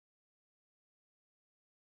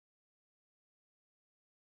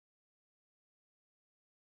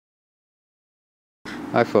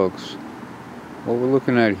Hi folks, what we're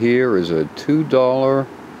looking at here is a $2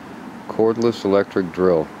 cordless electric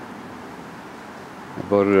drill. I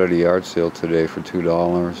bought it at a yard sale today for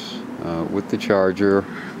 $2 with the charger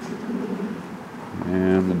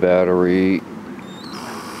and the battery,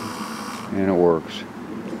 and it works.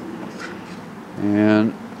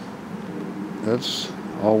 And that's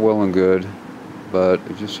all well and good, but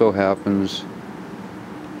it just so happens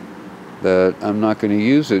that I'm not going to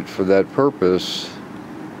use it for that purpose.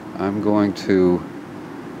 I'm going to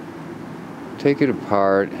take it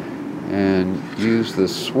apart and use the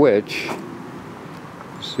switch,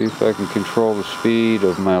 see if I can control the speed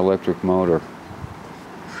of my electric motor.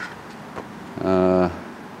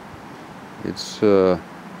 It's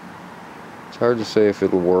hard to say if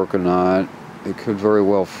it'll work or not. It could very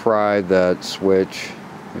well fry that switch.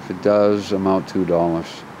 If it does, I'm out $2.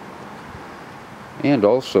 And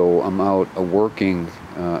also, I'm out a working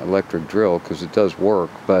electric drill, because it does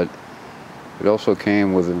work, but it also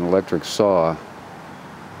came with an electric saw,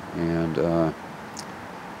 and I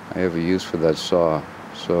have a use for that saw.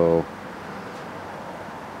 So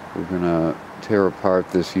we're gonna tear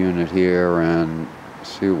apart this unit here and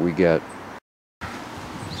see what we get.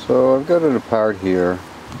 So I've got it apart here,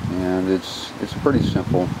 and it's pretty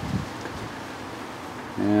simple.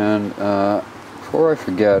 And before I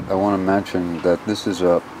forget, I want to mention that this is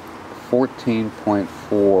a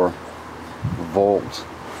 14.4 volt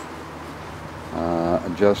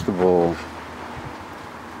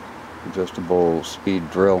adjustable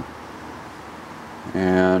speed drill,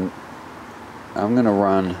 and I'm going to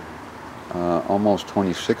run almost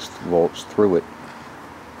 26 volts through it.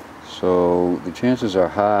 So the chances are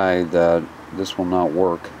high that this will not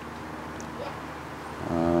work.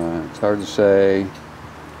 It's hard to say.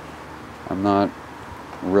 I'm not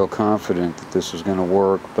real confident that this is going to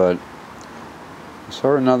work, but I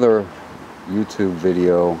saw another YouTube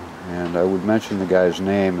video, and I would mention the guy's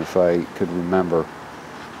name if I could remember,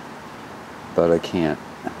 but I can't.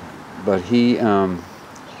 But he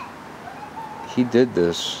did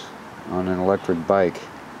this on an electric bike,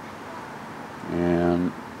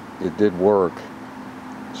 and it did work.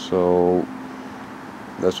 So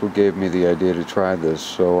that's what gave me the idea to try this.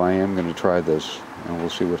 So I am going to try this, and we'll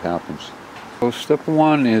see what happens. So step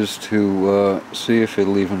one is to see if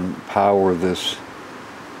it'll even power this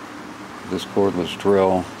cordless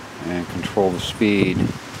drill and control the speed.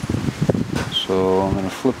 So I'm going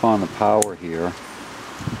to flip on the power here,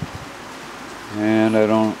 and I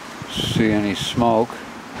don't see any smoke,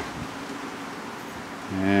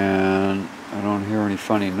 and I don't hear any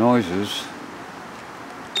funny noises.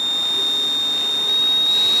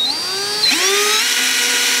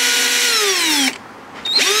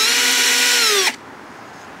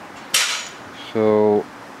 So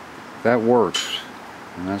that works,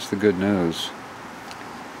 and that's the good news.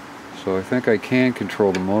 So I think I can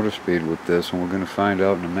control the motor speed with this, and we're going to find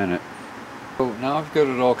out in a minute. So now I've got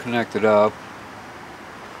it all connected up,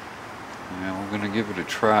 and we're going to give it a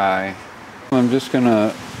try. I'm just going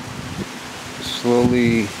to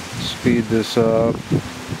slowly speed this up,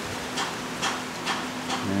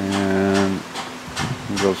 and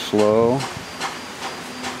go slow,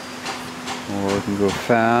 or I can go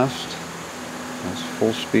fast. That's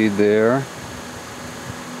full speed there.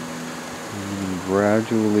 And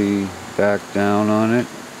gradually back down on it.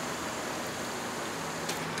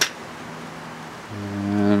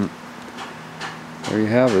 And there you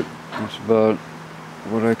have it. That's about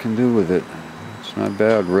what I can do with it. It's not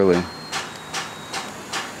bad, really.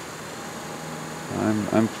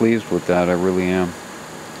 I'm pleased with that, I really am.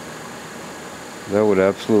 That would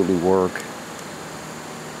absolutely work.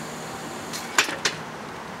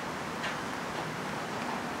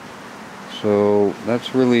 So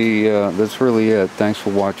that's really it. Thanks for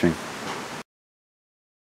watching.